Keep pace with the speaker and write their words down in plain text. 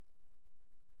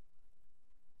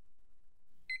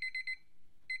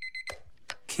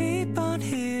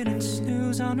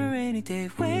on a rainy day,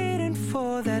 waiting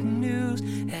for that news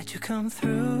that you come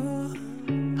through.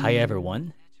 Hi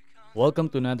everyone, welcome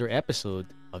to another episode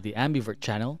of the Ambivert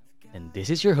channel, and this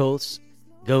is your host,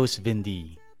 Ghost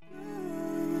Vindy.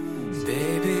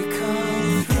 Baby,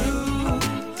 come through.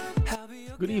 I'll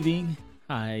be your Good evening.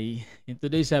 Hi. In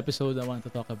today's episode, I want to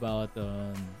talk about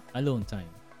alone time.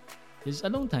 Is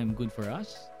alone time good for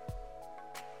us?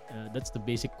 That's the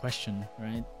basic question,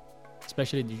 right?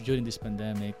 Especially during this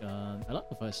pandemic, a lot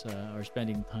of us are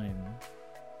spending time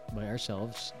by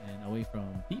ourselves and away from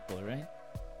people, right?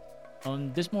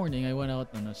 On this morning, I went out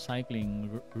on a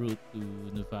cycling route to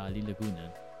Nuvali,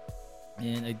 Laguna,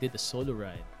 and I did a solo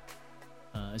ride.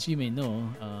 As you may know,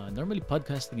 normally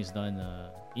podcasting is done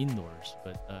indoors,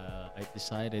 but I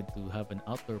decided to have an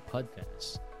outdoor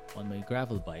podcast on my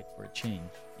gravel bike for a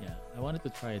change. Yeah, I wanted to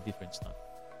try a different stuff.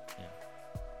 Yeah.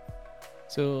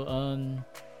 So,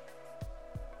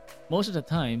 most of the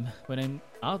time when I'm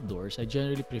outdoors, I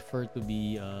generally prefer to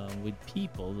be with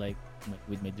people, like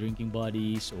with my drinking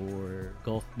buddies or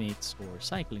golf mates or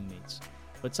cycling mates.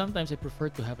 But sometimes I prefer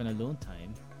to have an alone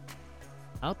time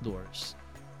outdoors.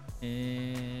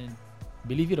 And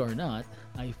believe it or not,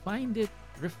 I find it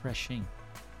refreshing.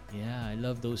 Yeah, I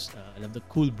love those. I love the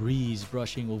cool breeze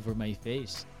brushing over my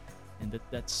face, and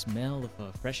that smell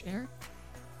of fresh air.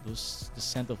 The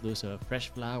scent of those fresh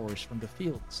flowers from the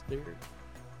fields. They're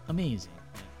amazing.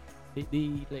 Yeah. They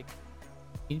like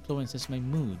influences my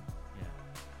mood.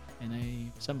 Yeah, and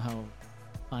I somehow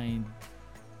find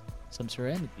some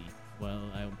serenity while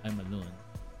I'm alone,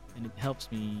 and it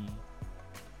helps me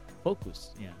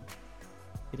focus. Yeah,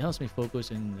 it helps me focus,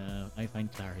 and I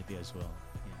find clarity as well.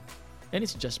 Yeah, and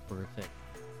it's just perfect.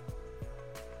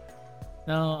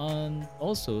 Now,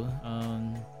 also,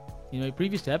 in my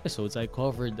previous episodes, I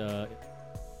covered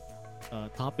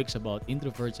topics about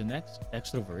introverts and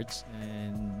extroverts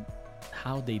and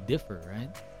how they differ, right?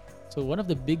 So one of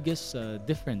the biggest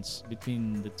difference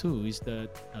between the two is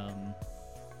that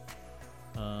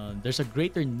there's a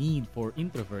greater need for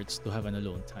introverts to have an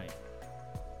alone time,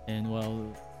 and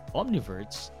while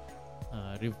omniverts,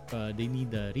 they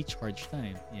need a recharge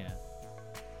time, yeah,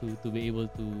 to be able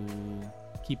to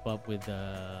keep up with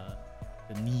the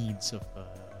needs of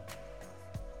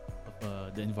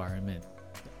the environment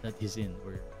that he's in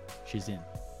or she's in.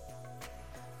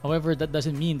 However, that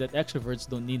doesn't mean that extroverts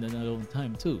don't need an alone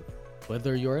time too.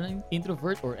 Whether you're an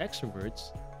introvert or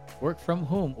extroverts, work from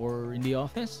home or in the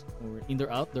office or indoor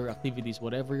outdoor activities,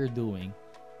 whatever you're doing,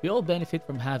 we all benefit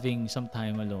from having some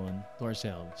time alone to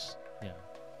ourselves. Yeah.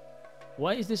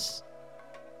 Why is this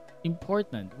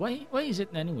important? Why is it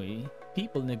anyway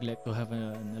people neglect to have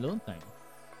an alone time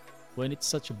when it's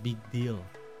such a big deal?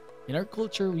 In our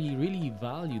culture, we really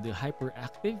value the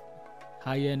hyperactive,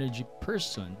 high energy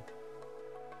person,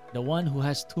 the one who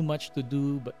has too much to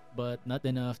do but not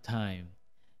enough time.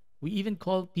 We even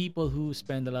call people who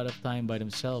spend a lot of time by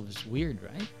themselves weird,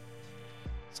 right?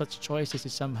 Such choices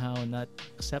is somehow not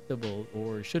acceptable,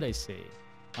 or should I say,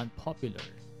 unpopular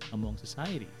among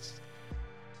societies.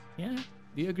 Yeah,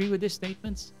 do you agree with these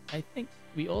statements? I think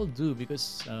we all do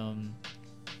because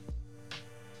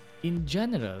in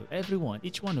general, everyone,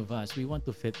 each one of us, we want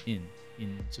to fit in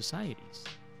societies.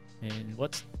 And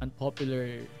what's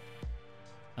unpopular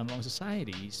among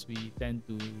societies, we tend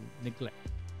to neglect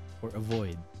or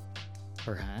avoid,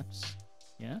 perhaps.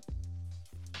 Yeah.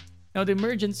 Now, the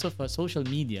emergence of social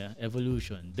media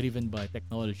evolution, driven by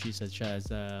technology such as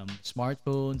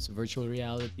smartphones, virtual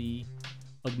reality,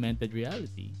 augmented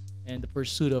reality, and the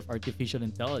pursuit of artificial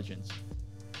intelligence,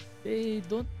 they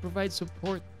don't provide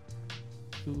support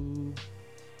to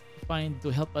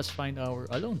to help us find our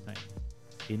alone time.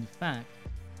 In fact,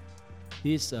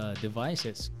 these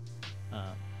devices,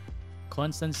 uh,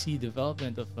 constancy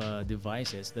development of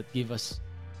devices that give us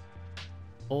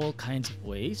all kinds of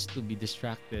ways to be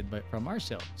distracted from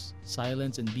ourselves.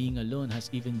 Silence and being alone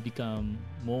has even become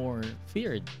more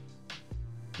feared.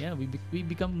 Yeah, we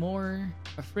become more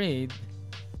afraid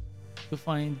to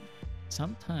find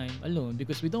some time alone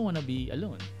because we don't want to be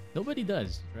alone. Nobody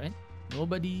does, right?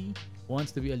 Nobody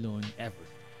wants to be alone ever.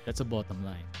 That's a bottom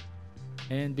line.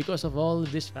 And because of all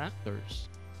of these factors,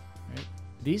 right,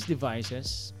 these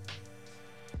devices,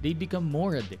 they become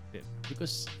more addictive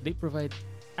because they provide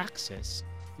access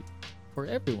for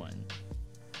everyone,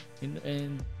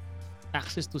 and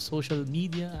access to social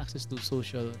media, access to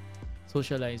social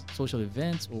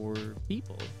events or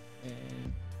people.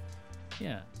 And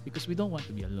yeah, because we don't want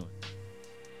to be alone.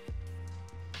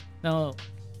 Now,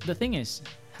 the thing is,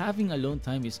 having alone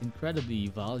time is incredibly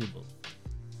valuable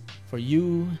for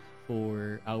you,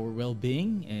 for our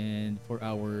well-being, and for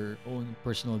our own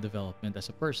personal development as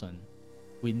a person.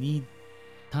 We need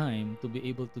time to be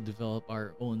able to develop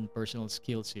our own personal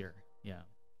skills here. Yeah.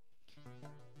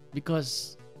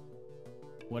 Because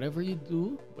whatever we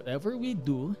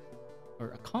do or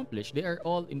accomplish, they are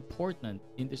all important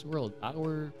in this world.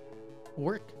 Our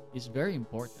work is very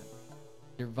important.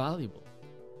 They're valuable.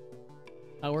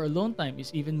 Our alone time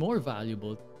is even more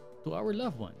valuable to our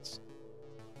loved ones.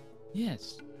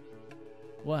 Yes.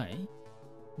 Why?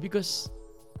 Because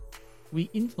we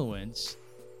influence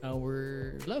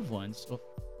our loved ones of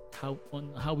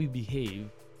how we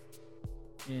behave,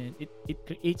 and it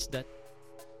creates that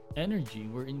energy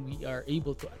wherein we are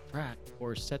able to attract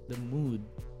or set the mood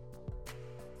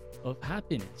of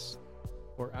happiness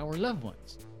for our loved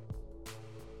ones.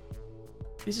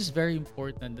 This is very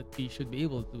important that we should be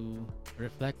able to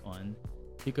reflect on,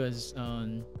 because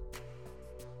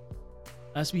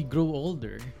as we grow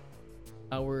older,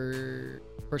 our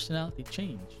personality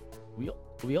change.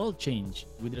 We all change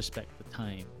with respect to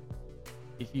time.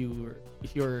 If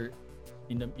you're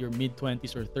in your mid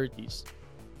 20s or 30s,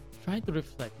 try to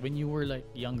reflect when you were like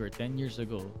younger 10 years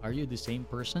ago. Are you the same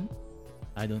person?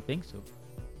 I don't think so.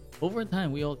 Over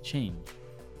time, we all change.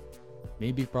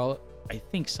 Maybe I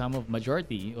think some of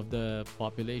majority of the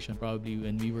population, probably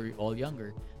when we were all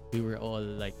younger, we were all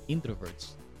like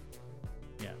introverts.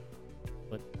 Yeah.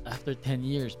 But after 10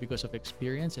 years, because of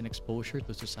experience and exposure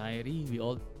to society, we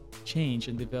all change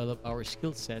and develop our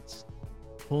skill sets,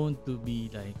 honed to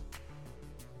be like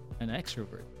an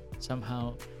extrovert.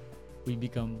 Somehow we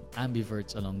become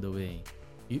ambiverts along the way.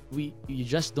 You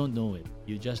just don't know it.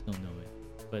 You just don't know it.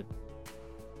 But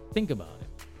think about it.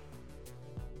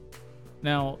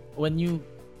 Now, when you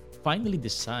finally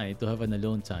decide to have an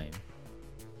alone time,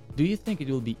 do you think it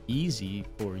will be easy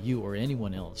for you or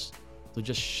anyone else to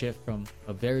just shift from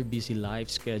a very busy life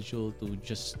schedule to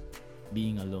just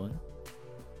being alone?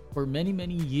 For many,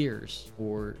 many years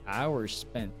or hours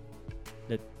spent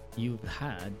that you've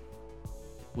had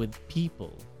with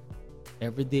people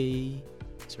every day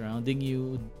surrounding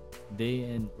you, day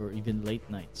and or even late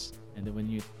nights, and then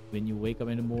when you wake up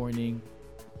in the morning,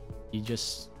 you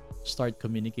just start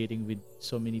communicating with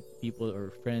so many people or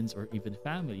friends or even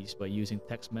families by using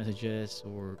text messages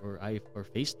or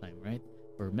FaceTime, right?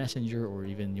 Or Messenger, or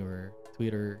even your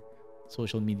Twitter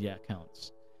social media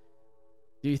accounts.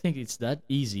 Do you think it's that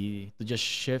easy to just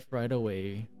shift right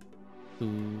away to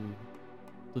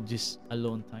this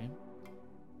alone time?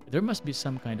 There must be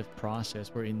some kind of process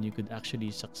wherein you could actually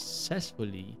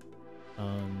successfully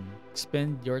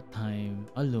spend your time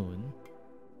alone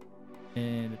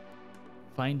and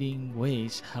finding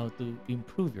ways how to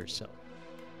improve yourself.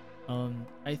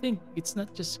 I think it's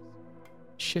not just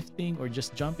shifting or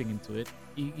just jumping into it.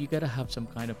 You gotta have some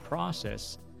kind of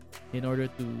process in order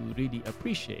to really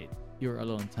appreciate your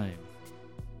alone time.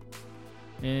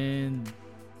 And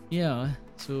yeah,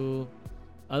 so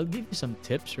I'll give you some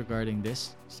tips regarding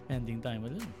this spending time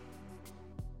alone.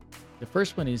 The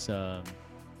first one is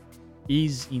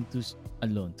ease into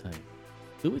alone time.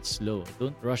 Do it slow.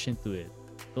 Don't rush into it.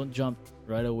 Don't jump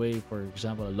right away. For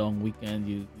example, a long weekend,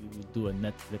 you do a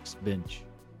Netflix binge.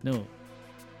 No.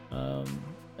 Um,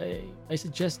 I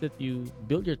suggest that you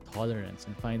build your tolerance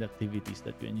and find activities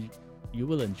that you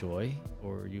will enjoy,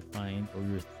 or you find or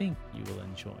you think you will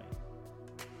enjoy.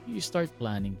 You start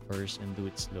planning first and do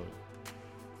it slow.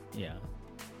 Yeah.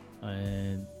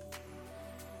 And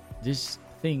these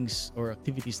things or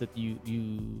activities that you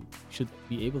should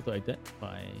be able to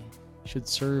identify should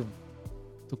serve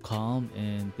to calm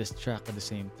and distract at the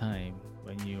same time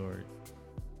when you're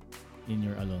in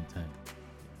your alone time.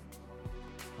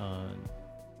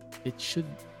 It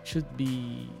should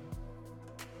be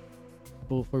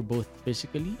both for both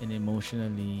physically and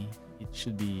emotionally. It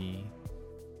should be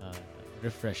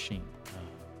refreshing.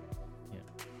 Yeah.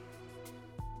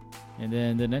 And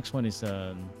then the next one is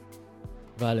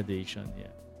validation.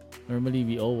 Yeah. Normally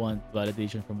we all want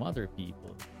validation from other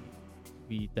people.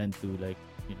 We tend to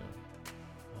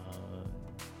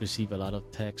receive a lot of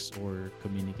texts or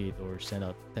communicate or send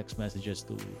out text messages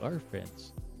to our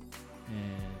friends,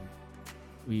 and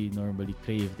we normally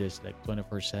crave this like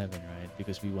 24/7, right?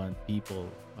 Because we want people,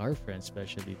 our friends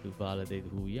especially, to validate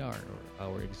who we are or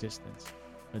our existence.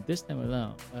 But this time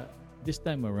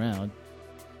around,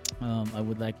 I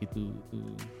would like you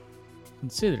to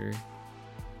consider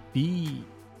be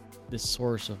the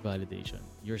source of validation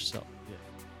yourself. Yeah.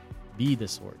 Be the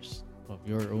source of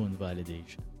your own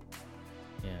validation.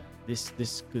 Yeah,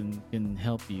 this can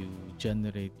help you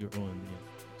generate your own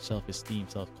self-esteem,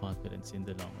 self-confidence in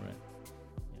the long run.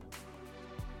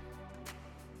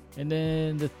 Yeah. And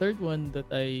then the third one,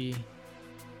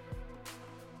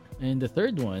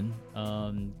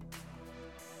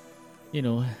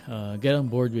 get on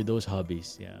board with those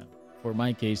hobbies. Yeah. For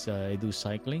my case, I do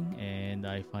cycling, and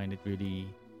I find it really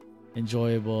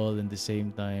enjoyable. And at the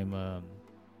same time,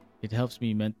 it helps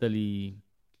me mentally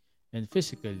and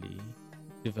physically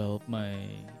develop my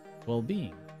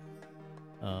well-being.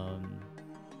 Um,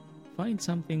 find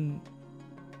something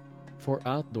for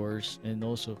outdoors and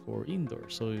also for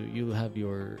indoors, so you'll have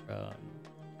your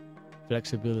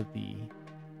flexibility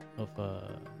of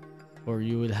or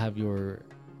you will have your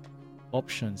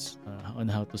options on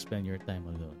how to spend your time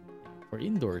alone. For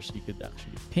indoors, you could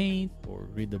actually paint or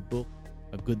read a book,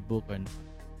 a good book, and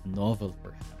a novel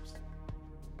perhaps,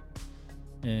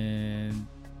 and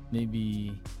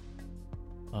maybe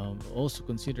also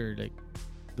consider like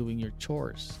doing your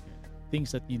chores,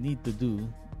 things that you need to do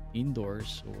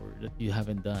indoors or that you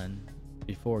haven't done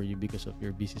before you because of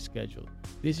your busy schedule.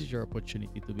 This is your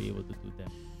opportunity to be able to do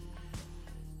them.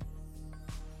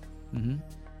 hmm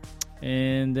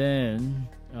And then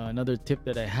another tip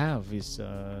that I have is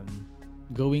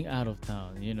going out of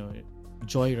town.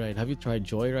 Joyride. Have you tried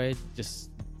joyride? Just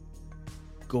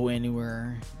go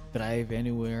anywhere, drive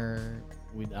anywhere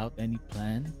without any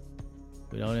plan,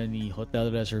 without any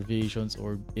hotel reservations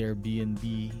or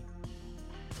Airbnb.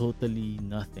 Totally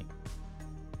nothing.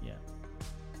 Yeah.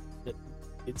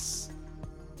 It's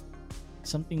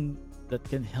something that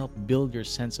can help build your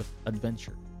sense of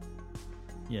adventure.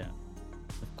 Yeah.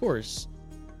 Of course,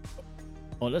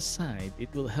 on the side, it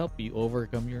will help you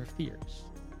overcome your fears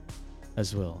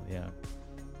as well. Yeah.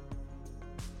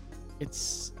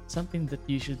 It's something that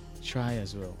you should try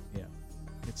as well. Yeah.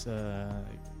 It's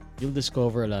you'll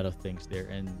discover a lot of things there,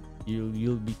 and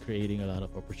you'll be creating a lot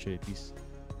of opportunities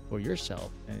for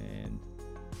yourself and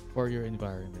for your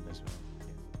environment as well.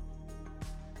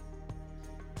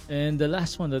 Yeah. And the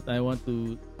last one that I want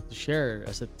to share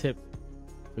as a tip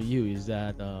for you is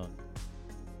that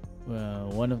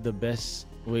one of the best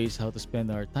ways how to spend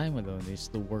our time alone is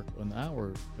to work on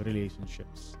our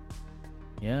relationships.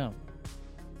 Yeah.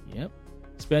 Yep.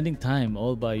 Spending time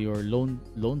all by your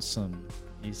lonesome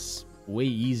is way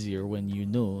easier when you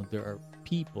know there are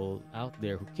people out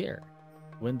there who care.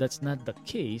 When that's not the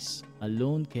case,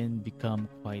 alone can become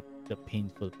quite the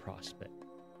painful prospect.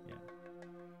 Yeah.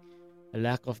 A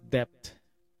lack of depth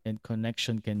and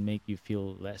connection can make you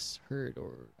feel less heard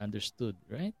or understood,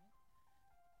 right?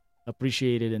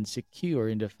 Appreciated and secure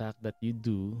in the fact that you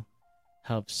do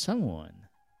have someone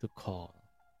to call.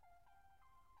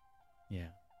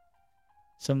 Yeah.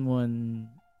 Someone,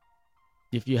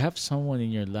 if you have someone in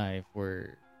your life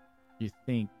where you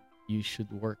think you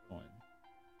should work on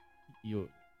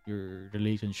your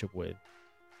relationship with,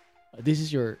 this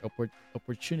is your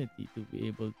opportunity to be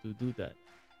able to do that,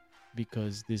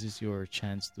 because this is your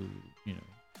chance to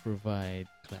provide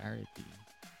clarity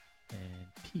and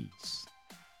peace.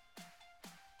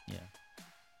 Yeah.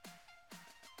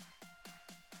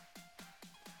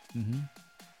 hmm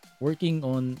Working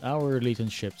on our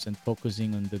relationships and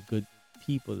focusing on the good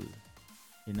people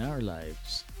in our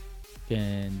lives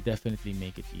can definitely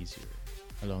make it easier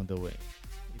along the way.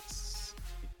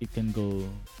 It can go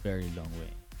very long way.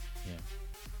 Yeah.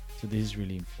 So this is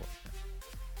really important.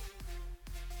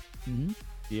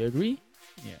 Do you agree?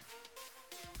 Yeah.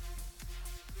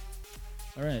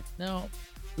 All right. Now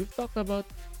we've talked about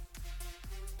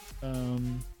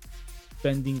um,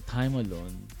 spending time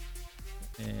alone,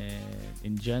 and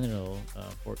in general,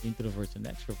 for introverts and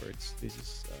extroverts, this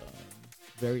is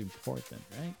very important,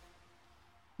 right?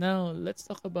 Now let's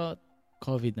talk about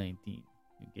COVID-19.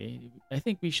 Okay, I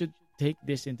think we should take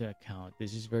this into account.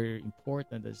 This is very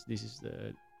important, as this is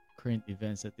the current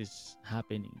events that is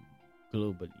happening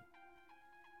globally.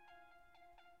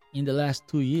 In the last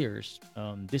 2 years,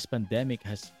 this pandemic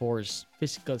has forced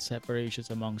physical separations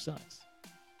amongst us.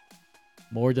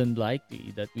 More than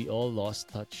likely that we all lost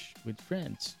touch with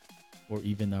friends or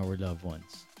even our loved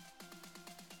ones.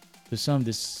 To some,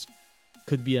 this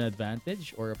could be an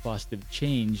advantage or a positive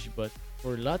change, but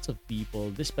for lots of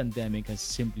people, this pandemic has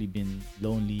simply been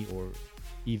lonely or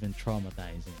even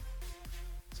traumatizing.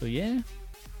 So, yeah,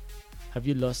 have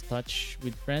you lost touch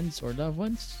with friends or loved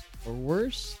ones? Or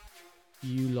worse,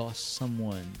 you lost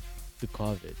someone to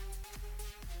COVID?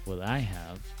 Well, I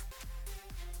have.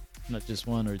 Not just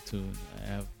one or two.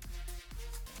 I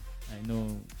know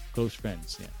close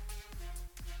friends, yeah.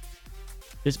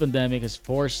 This pandemic has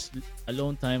forced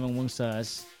alone time amongst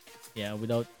us, yeah,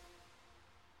 without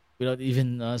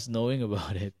even us knowing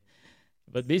about it.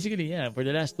 But basically, yeah, for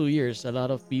the last 2 years, a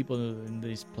lot of people in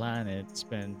this planet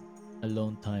spend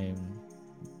alone time,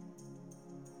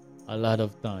 a lot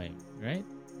of time, right?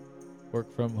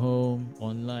 Work from home,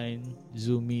 online,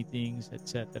 Zoom meetings,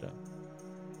 etc.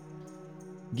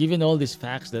 Given all these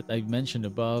facts that I've mentioned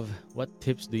above, what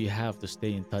tips do you have to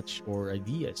stay in touch or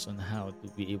ideas on how to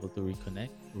be able to reconnect,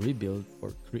 rebuild,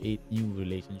 or create new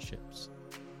relationships?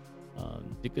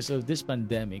 Because of this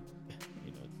pandemic,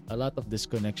 a lot of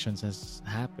disconnections has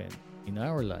happened in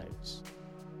our lives,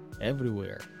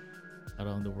 everywhere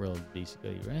around the world,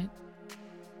 basically, right?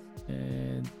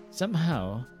 And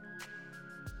somehow,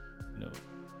 you know,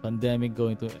 pandemic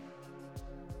going to,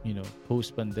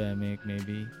 post-pandemic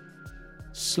maybe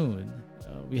soon,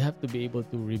 we have to be able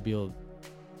to rebuild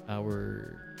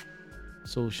our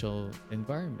social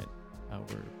environment, our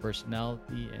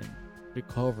personality, and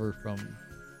recover from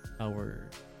our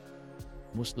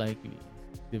most likely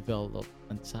developed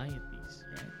anxieties,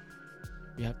 right?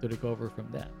 We have to recover from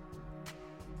that.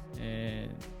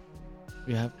 And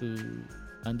we have to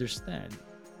understand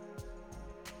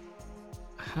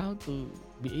how to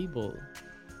be able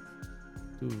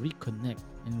to reconnect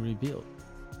and rebuild.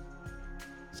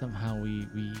 Somehow we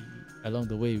along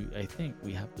the way, I think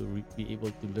we have to be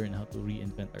able to learn how to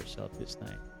reinvent ourselves this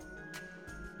time.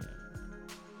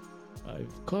 Yeah.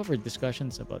 I've covered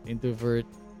discussions about introvert,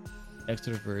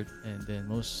 extrovert, and then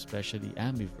most especially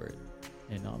ambivert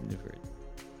and omnivert.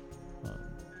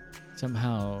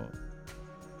 Somehow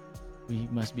we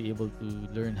must be able to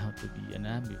learn how to be an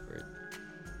ambivert,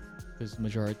 because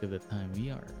majority of the time we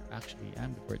are actually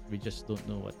ambivert. We just don't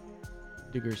know what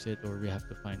triggers it, or we have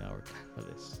to find our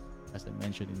catalyst, as I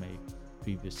mentioned in my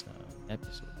previous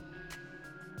episode.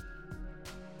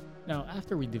 Now,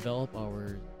 after we develop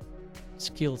our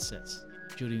skill sets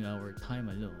during our time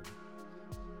alone,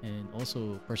 and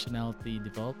also personality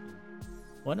development,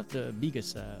 one of the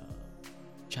biggest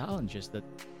challenges that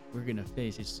we're gonna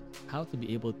face is how to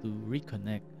be able to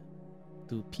reconnect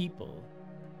to people,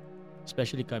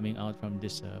 especially coming out from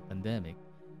this pandemic.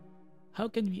 How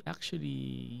can we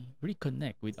actually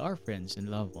reconnect with our friends and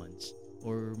loved ones,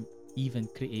 or even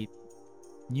create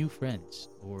new friends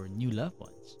or new loved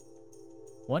ones?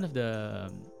 One of the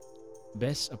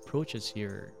best approaches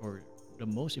here, or the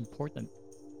most important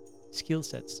skill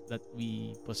sets that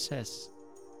we possess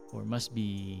or must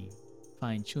be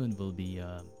fine-tuned, will be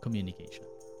communication.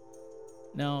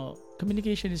 Now,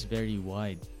 communication is very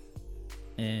wide,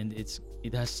 and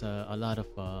it has a lot of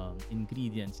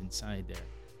ingredients inside there.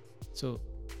 So,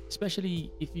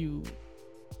 especially if you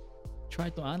try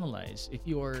to analyze if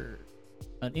you are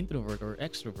an introvert or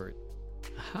extrovert,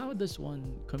 how does one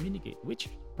communicate? Which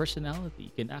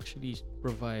personality can actually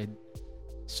provide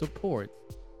support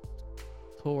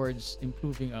towards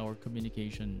improving our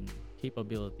communication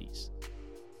capabilities?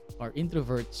 Are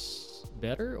introverts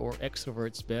better or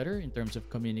extroverts better in terms of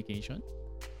communication?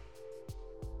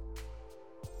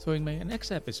 So in my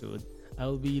next episode,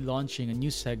 I'll be launching a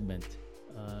new segment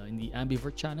in the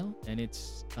Ambivert channel, and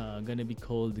it's gonna be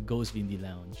called the Ghost Windy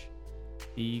Lounge.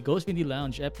 The Ghost Windy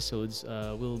Lounge episodes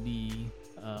will be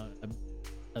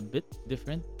a bit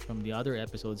different from the other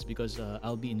episodes, because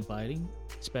I'll be inviting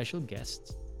special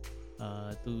guests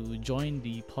to join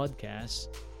the podcast,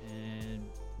 and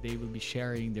they will be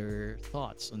sharing their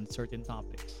thoughts on certain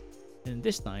topics. And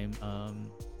this time,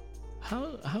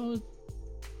 how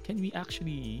can we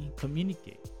actually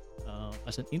communicate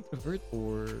as an introvert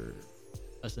or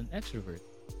as an extrovert?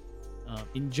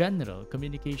 In general,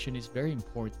 communication is very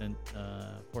important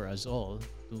for us all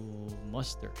to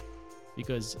muster,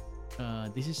 because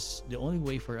this is the only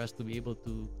way for us to be able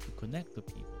to connect to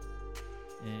people,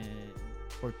 and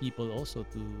for people also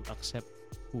to accept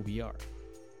who we are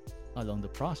along the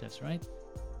process, right?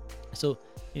 So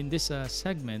in this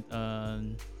segment,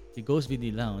 the Ghost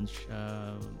VD Lounge,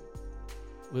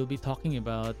 we'll be talking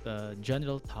about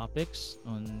general topics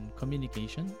on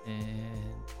communication, and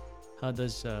how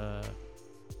does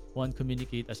one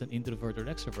communicate as an introvert or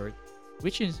extrovert,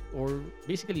 or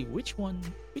basically which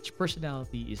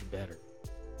personality is better?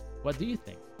 What do you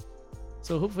think?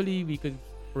 So hopefully we could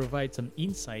provide some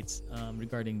insights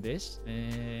regarding this,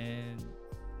 and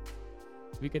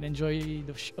we can enjoy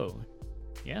the show.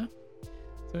 Yeah.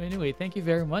 So anyway, thank you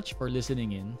very much for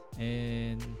listening in,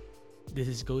 and this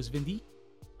is Ghost Vindy.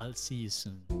 I'll see you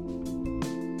soon.